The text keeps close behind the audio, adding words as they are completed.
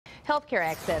Healthcare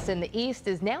access in the East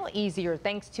is now easier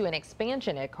thanks to an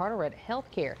expansion at Carteret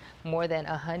Health Care. More than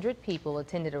 100 people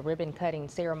attended a ribbon-cutting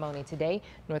ceremony today.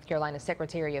 North Carolina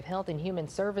Secretary of Health and Human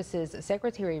Services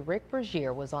Secretary Rick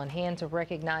Bergier was on hand to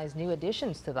recognize new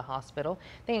additions to the hospital.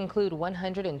 They include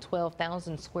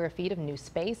 112,000 square feet of new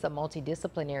space, a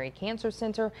multidisciplinary cancer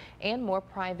center, and more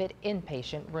private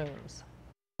inpatient rooms.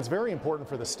 It's very important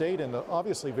for the state and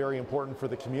obviously very important for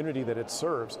the community that it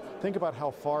serves. Think about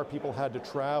how far people had to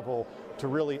travel to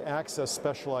really access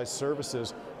specialized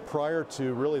services prior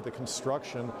to really the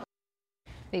construction.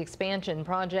 The expansion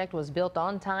project was built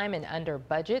on time and under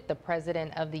budget. The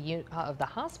president of the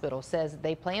hospital says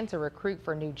they plan to recruit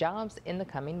for new jobs in the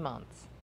coming months.